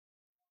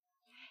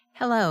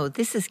Hello,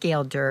 this is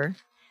Gail Durr.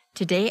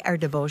 Today our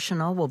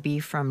devotional will be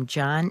from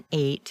John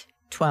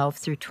 8:12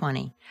 through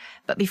 20.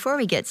 But before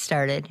we get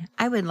started,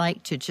 I would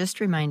like to just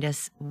remind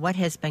us what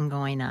has been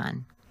going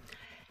on.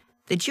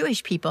 The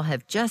Jewish people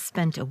have just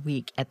spent a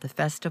week at the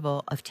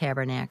Festival of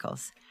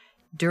Tabernacles.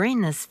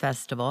 During this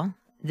festival,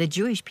 the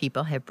Jewish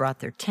people have brought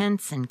their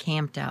tents and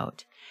camped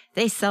out.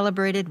 They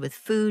celebrated with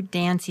food,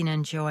 dancing,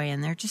 and joy,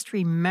 and they're just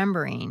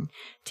remembering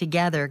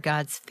together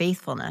God's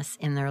faithfulness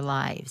in their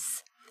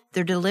lives,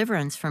 their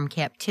deliverance from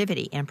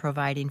captivity and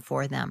providing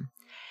for them.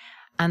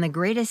 On the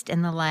greatest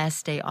and the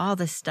last day, all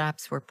the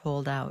stops were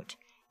pulled out.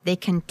 They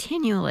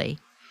continually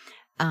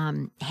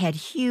had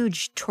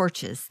huge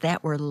torches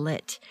that were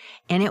lit,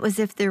 and it was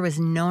as if there was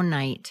no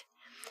night.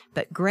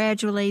 But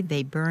gradually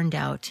they burned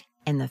out,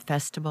 and the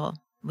festival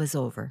was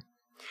over.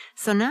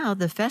 So now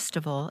the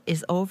festival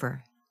is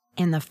over,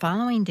 and the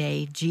following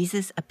day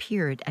Jesus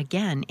appeared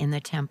again in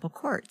the temple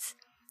courts,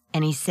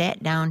 and he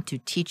sat down to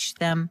teach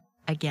them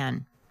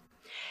again.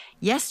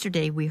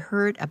 Yesterday we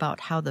heard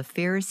about how the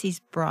Pharisees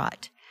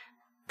brought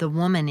the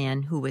woman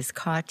in who was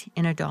caught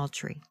in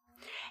adultery.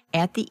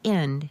 At the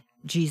end,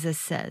 Jesus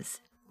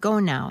says, "Go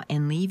now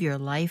and leave your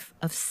life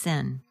of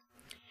sin."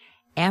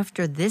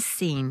 After this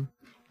scene,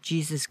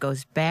 Jesus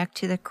goes back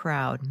to the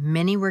crowd.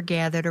 Many were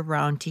gathered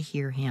around to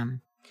hear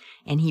him,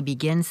 and he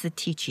begins the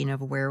teaching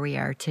of where we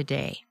are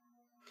today.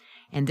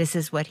 And this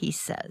is what he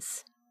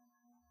says.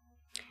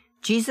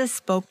 Jesus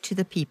spoke to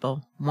the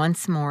people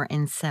once more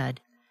and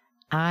said,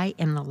 "I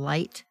am the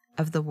light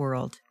of the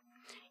world.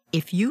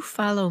 If you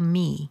follow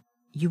me,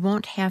 you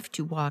won't have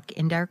to walk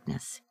in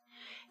darkness,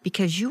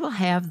 because you will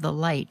have the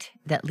light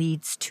that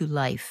leads to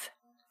life."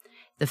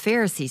 The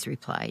Pharisees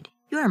replied,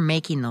 "You are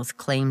making those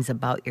claims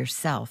about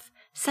yourself.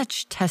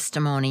 Such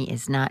testimony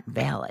is not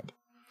valid."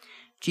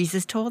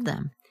 Jesus told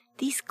them,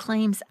 "These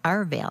claims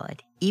are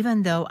valid,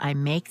 even though I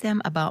make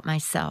them about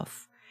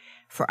myself.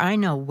 For I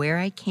know where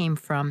I came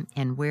from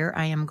and where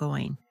I am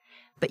going.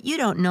 But you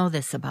don't know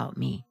this about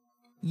me.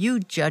 You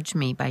judge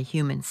me by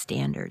human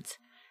standards,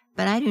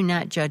 but I do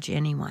not judge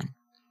anyone.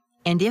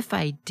 And if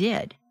I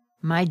did,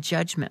 my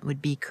judgment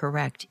would be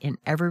correct in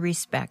every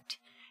respect,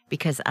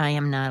 because I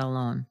am not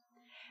alone.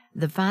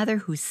 The Father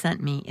who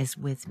sent me is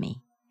with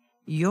me.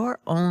 Your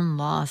own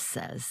law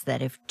says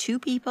that if two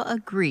people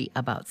agree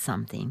about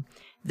something,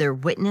 their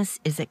witness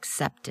is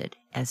accepted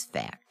as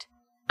fact.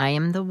 I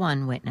am the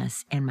one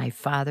witness, and my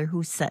Father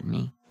who sent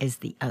me is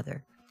the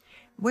other."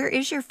 "Where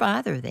is your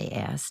Father?" they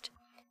asked.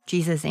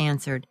 Jesus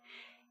answered,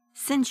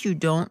 "Since you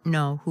don't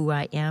know who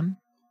I am,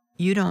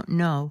 you don't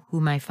know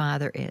who my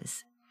Father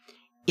is.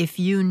 If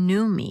you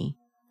knew me,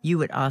 you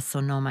would also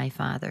know my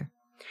Father."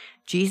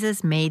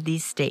 Jesus made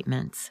these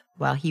statements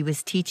while he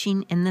was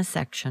teaching in the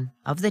section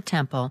of the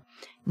temple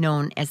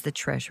known as the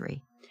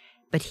treasury,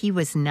 but he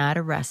was not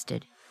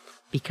arrested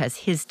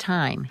because his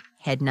time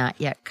had not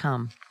yet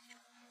come.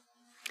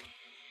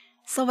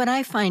 So what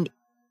I find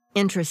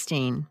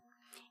interesting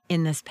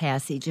in this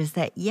passage is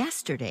that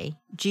yesterday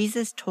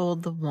Jesus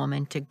told the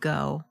woman to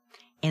go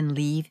and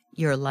leave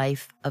your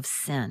life of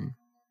sin.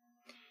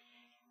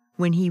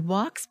 When he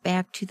walks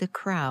back to the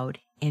crowd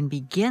and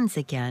begins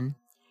again,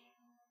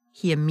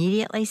 he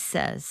immediately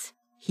says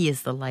he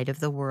is the light of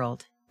the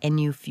world, and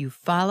if you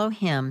follow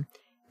him,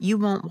 you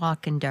won't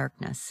walk in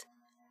darkness,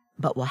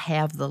 but will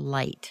have the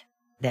light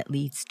that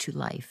leads to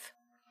life.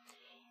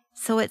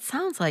 So it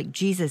sounds like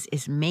Jesus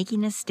is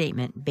making a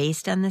statement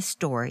based on the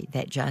story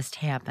that just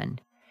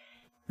happened.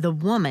 The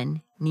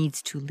woman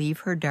needs to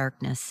leave her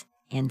darkness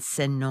and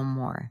sin no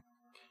more.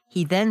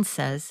 He then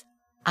says,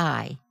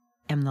 "I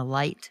am the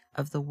light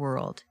of the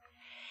world."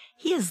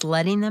 He is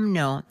letting them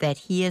know that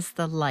he is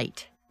the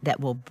light that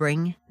will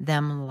bring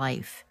them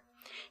life.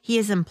 He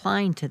is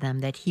implying to them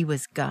that he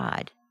was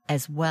God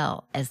as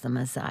well as the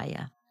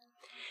Messiah.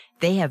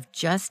 They have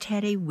just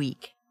had a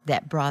week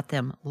that brought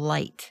them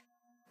light,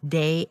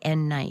 day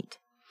and night.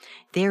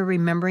 They are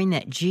remembering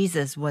that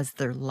Jesus was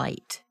their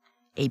light,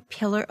 a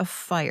pillar of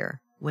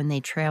fire when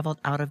they traveled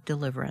out of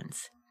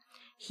deliverance.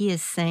 He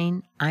is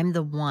saying, "I'm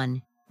the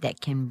one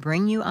that can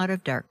bring you out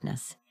of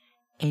darkness,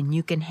 and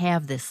you can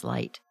have this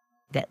light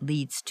that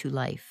leads to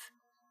life."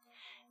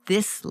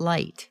 This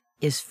light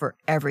is for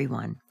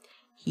everyone.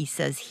 He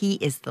says he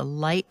is the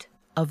light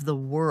of the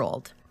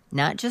world,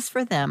 not just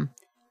for them,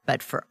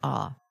 but for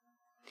all.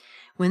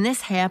 When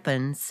this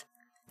happens,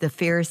 the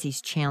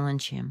Pharisees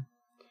challenge him.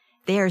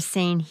 They are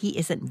saying he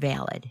isn't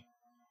valid.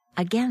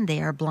 Again,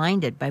 they are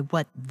blinded by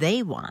what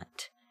they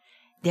want.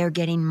 They are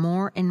getting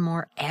more and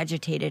more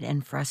agitated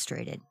and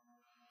frustrated.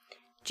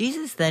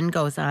 Jesus then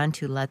goes on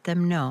to let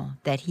them know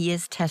that he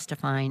is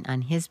testifying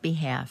on his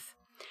behalf,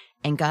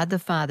 and God the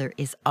Father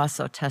is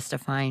also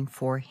testifying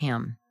for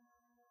him.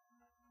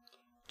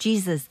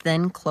 Jesus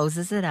then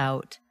closes it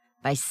out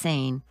by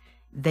saying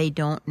they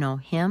don't know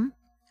him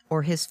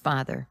or his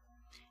Father.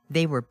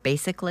 They were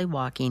basically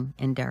walking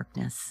in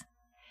darkness.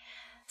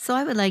 So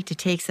I would like to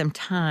take some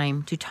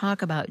time to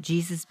talk about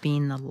Jesus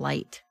being the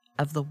light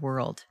of the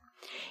world.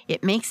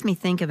 It makes me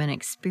think of an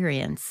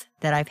experience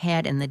that I've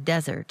had in the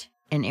desert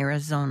in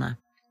Arizona.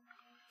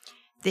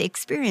 The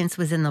experience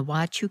was in the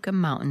Huachuca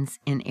Mountains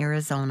in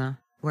Arizona,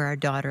 where our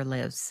daughter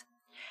lives.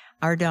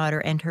 Our daughter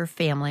and her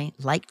family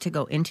like to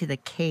go into the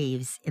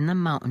caves in the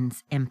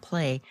mountains and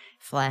play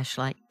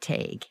flashlight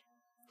tag.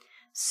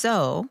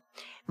 So,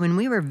 when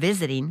we were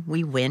visiting,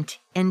 we went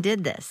and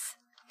did this.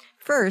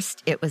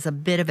 First, it was a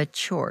bit of a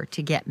chore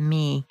to get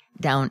me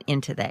down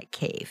into that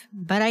cave,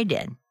 but I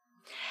did.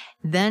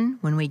 Then,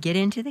 when we get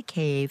into the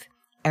cave,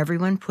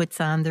 everyone puts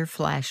on their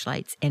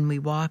flashlights and we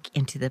walk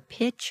into the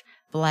pitch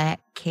black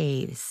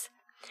caves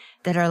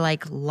that are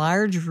like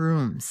large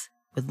rooms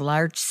with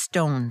large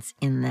stones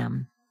in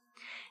them.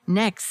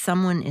 Next,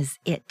 someone is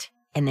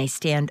and they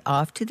stand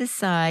off to the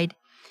side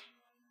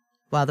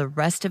while the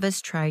rest of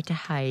us try to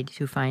hide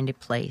to find a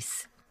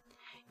place.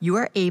 You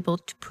are able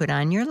to put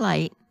on your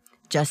light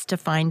just to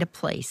find a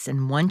place,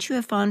 and once you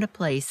have found a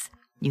place,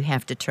 you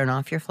have to turn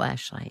off your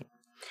flashlight.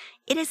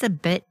 It is a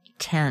bit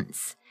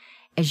tense,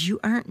 as you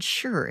aren't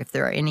sure if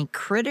there are any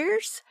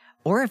critters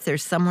or if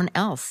there's someone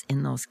else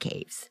in those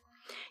caves.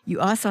 You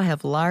also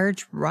have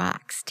large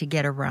rocks to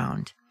get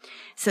around,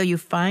 so you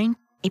find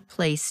a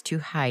place to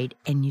hide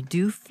and you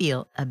do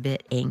feel a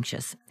bit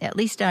anxious. At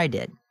least I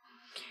did.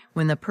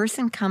 When the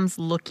person comes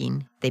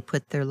looking, they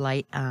put their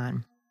light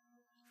on.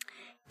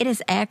 It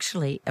is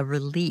actually a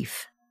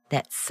relief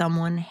that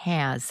someone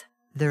has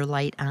their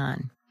light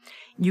on.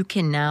 You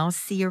can now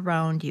see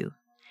around you.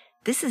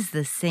 This is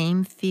the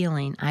same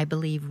feeling I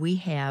believe we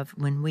have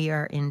when we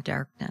are in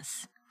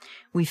darkness.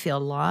 We feel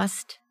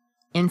lost,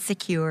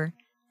 insecure,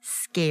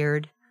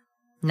 scared,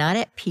 not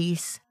at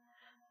peace,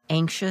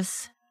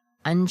 anxious,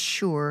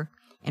 unsure,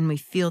 and we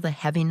feel the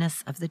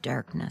heaviness of the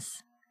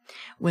darkness.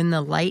 When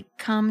the light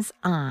comes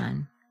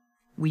on,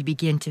 we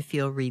begin to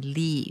feel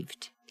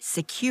relieved,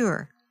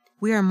 secure.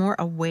 We are more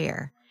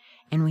aware,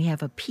 and we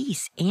have a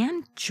peace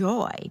and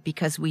joy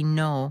because we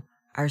know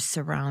our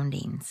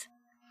surroundings.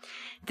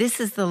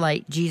 This is the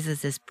light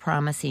Jesus is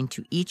promising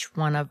to each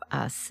one of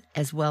us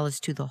as well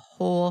as to the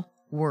whole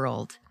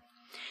world.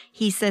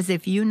 He says,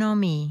 if you know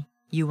me,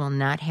 you will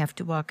not have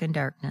to walk in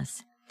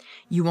darkness.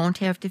 You won't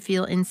have to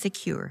feel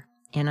insecure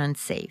and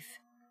unsafe.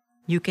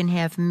 You can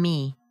have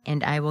me,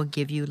 and I will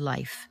give you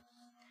life.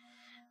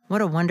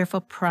 What a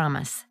wonderful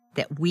promise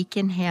that we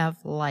can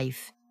have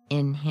life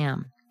in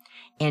Him,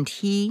 and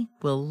He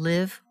will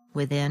live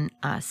within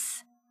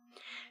us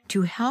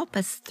to help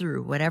us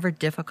through whatever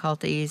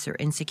difficulties or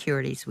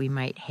insecurities we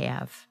might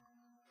have.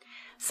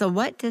 So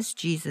what does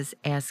Jesus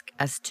ask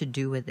us to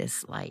do with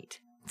this light?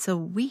 So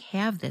we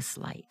have this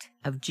light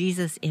of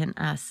Jesus in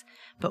us,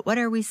 but what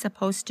are we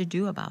supposed to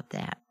do about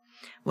that?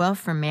 Well,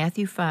 from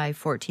Matthew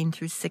 5:14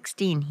 through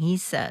 16, He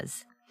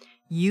says,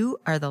 you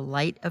are the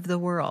light of the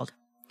world.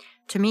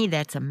 To me,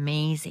 that's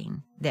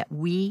amazing that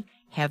we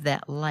have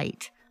that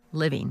light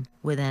living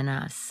within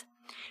us.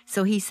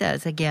 So He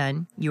says,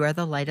 again, you are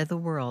the light of the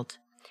world.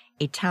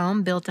 A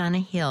town built on a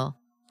hill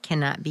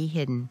cannot be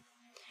hidden.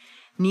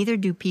 Neither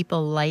do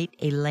people light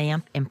a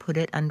lamp and put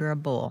it under a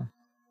bowl.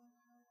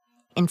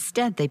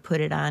 Instead, they put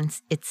it on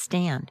its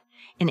stand,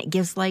 and it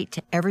gives light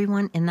to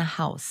everyone in the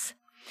house.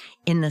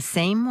 In the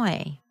same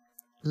way,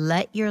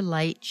 let your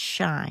light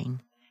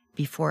shine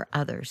before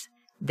others,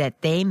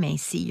 that they may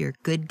see your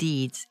good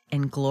deeds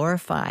and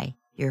glorify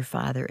your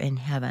Father in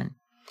heaven.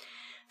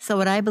 So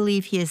what I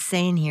believe He is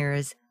saying here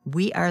is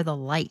we are the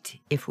light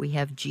if we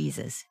have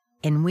Jesus,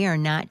 and we are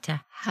not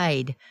to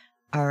hide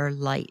our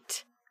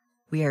light.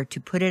 We are to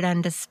put it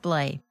on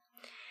display.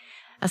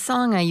 A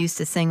song I used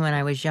to sing when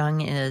I was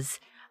young is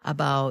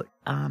about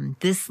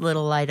this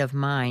little light of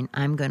mine,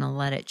 I'm going to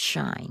let it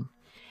shine.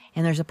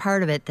 And there's a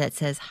part of it that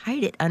says,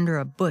 hide it under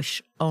a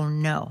bush, oh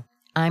no,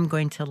 I'm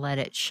going to let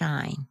it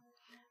shine.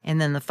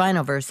 And then the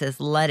final verse says,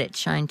 let it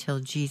shine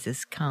till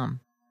Jesus comes.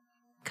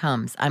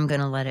 I'm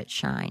going to let it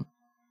shine.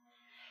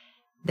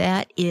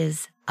 That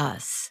is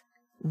us.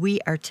 We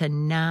are to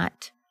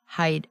not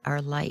hide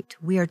our light.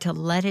 We are to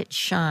let it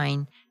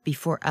shine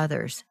before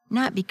others,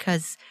 not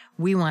because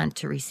we want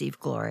to receive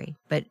glory,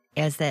 but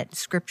as that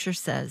scripture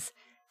says,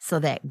 so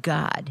that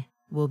God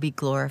will be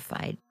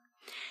glorified.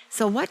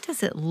 So what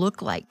does it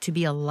look like to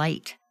be a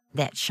light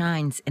that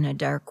shines in a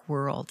dark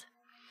world?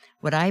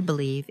 What I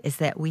believe is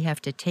that we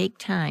have to take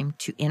time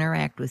to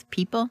interact with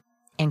people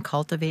and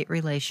cultivate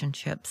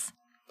relationships.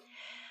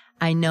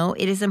 I know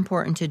it is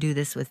important to do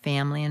this with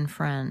family and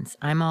friends.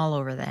 I'm all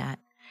over that.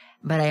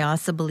 But I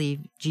also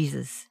believe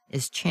Jesus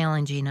is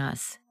challenging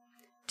us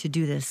to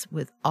do this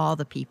with all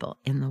the people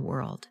in the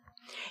world.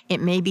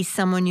 It may be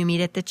someone you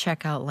meet at the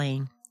checkout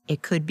lane.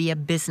 It could be a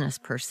business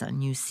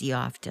person you see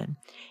often.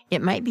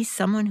 It might be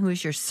someone who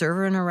is your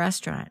server in a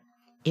restaurant.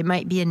 It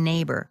might be a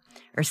neighbor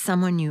or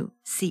someone you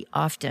see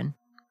often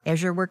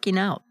as you're working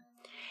out.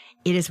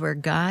 It is where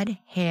God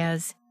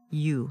has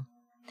you.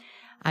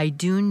 I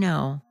do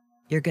know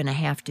you're going to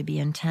have to be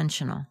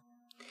intentional.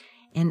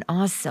 And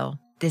also,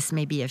 this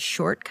may be a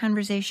short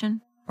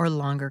conversation or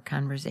longer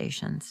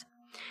conversations.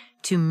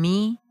 To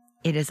me,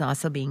 it is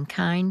also being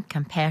kind,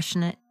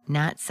 compassionate,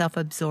 not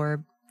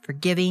self-absorbed,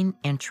 forgiving,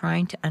 and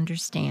trying to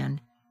understand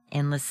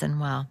and listen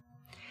well.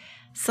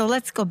 So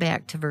let's go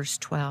back to verse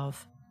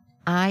 12.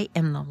 I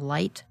am the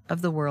light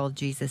of the world,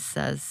 Jesus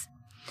says.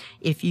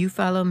 If you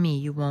follow me,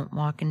 you won't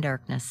walk in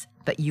darkness,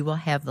 but you will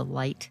have the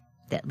light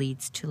that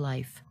leads to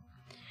life.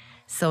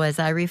 So as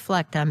I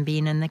reflect on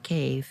being in the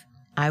cave,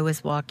 I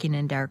was walking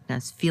in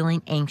darkness,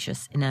 feeling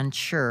anxious and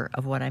unsure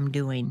of what I'm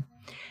doing.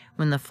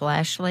 When the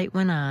flashlight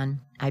went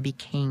on, I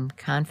became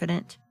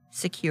confident,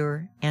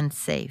 secure, and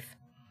safe.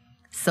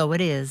 So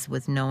it is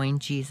with knowing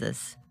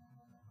Jesus.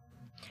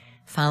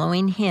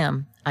 Following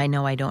him, I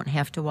know I don't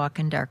have to walk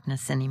in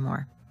darkness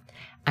anymore.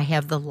 I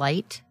have the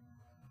light,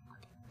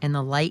 and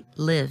the light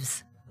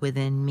lives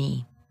within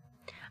me.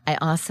 I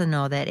also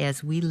know that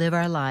as we live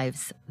our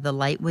lives, the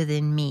light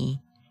within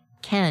me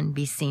can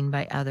be seen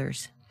by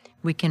others.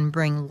 We can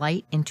bring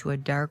light into a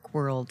dark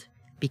world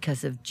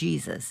because of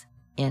Jesus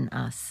in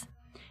us.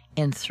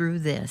 And through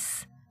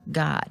this,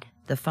 God,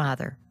 the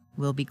Father,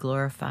 will be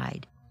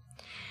glorified.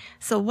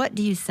 So what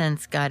do you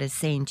sense God is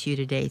saying to you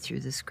today through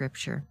the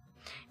scripture?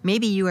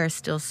 Maybe you are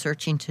still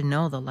searching to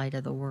know the light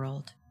of the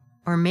world.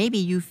 Or maybe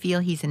you feel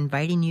he's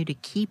inviting you to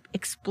keep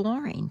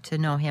exploring to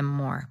know him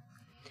more.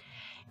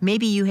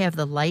 Maybe you have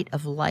the light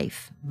of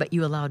life, but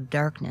you allow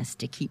darkness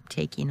to keep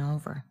taking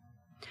over.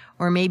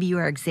 Or maybe you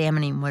are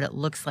examining what it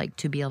looks like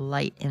to be a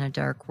light in a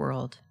dark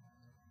world.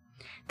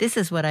 This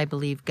is what I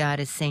believe God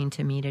is saying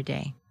to me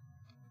today.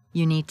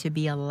 You need to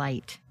be a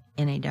light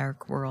in a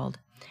dark world.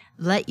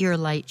 Let your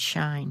light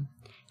shine.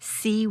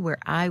 See where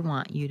I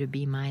want you to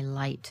be my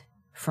light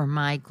for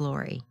my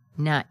glory,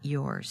 not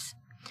yours.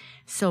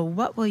 So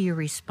what will your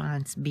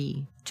response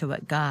be to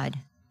what God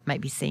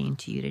might be saying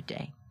to you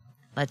today?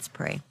 Let's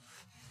pray.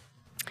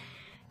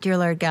 Dear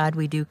Lord God,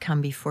 we do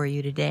come before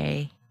you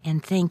today,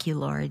 and thank you,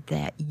 Lord,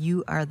 that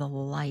you are the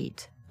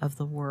light of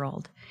the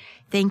world.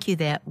 Thank you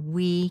that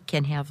we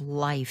can have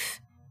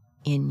life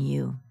in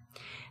you.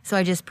 So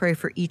I just pray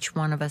for each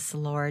one of us,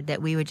 Lord,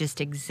 that we would just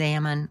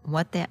examine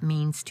what that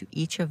means to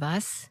each of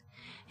us.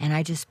 And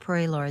I just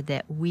pray, Lord,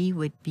 that we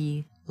would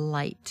be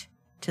light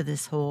to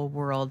this whole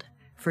world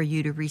for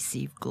you to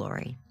receive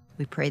glory.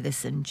 We pray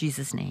this in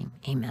Jesus' name.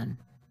 Amen.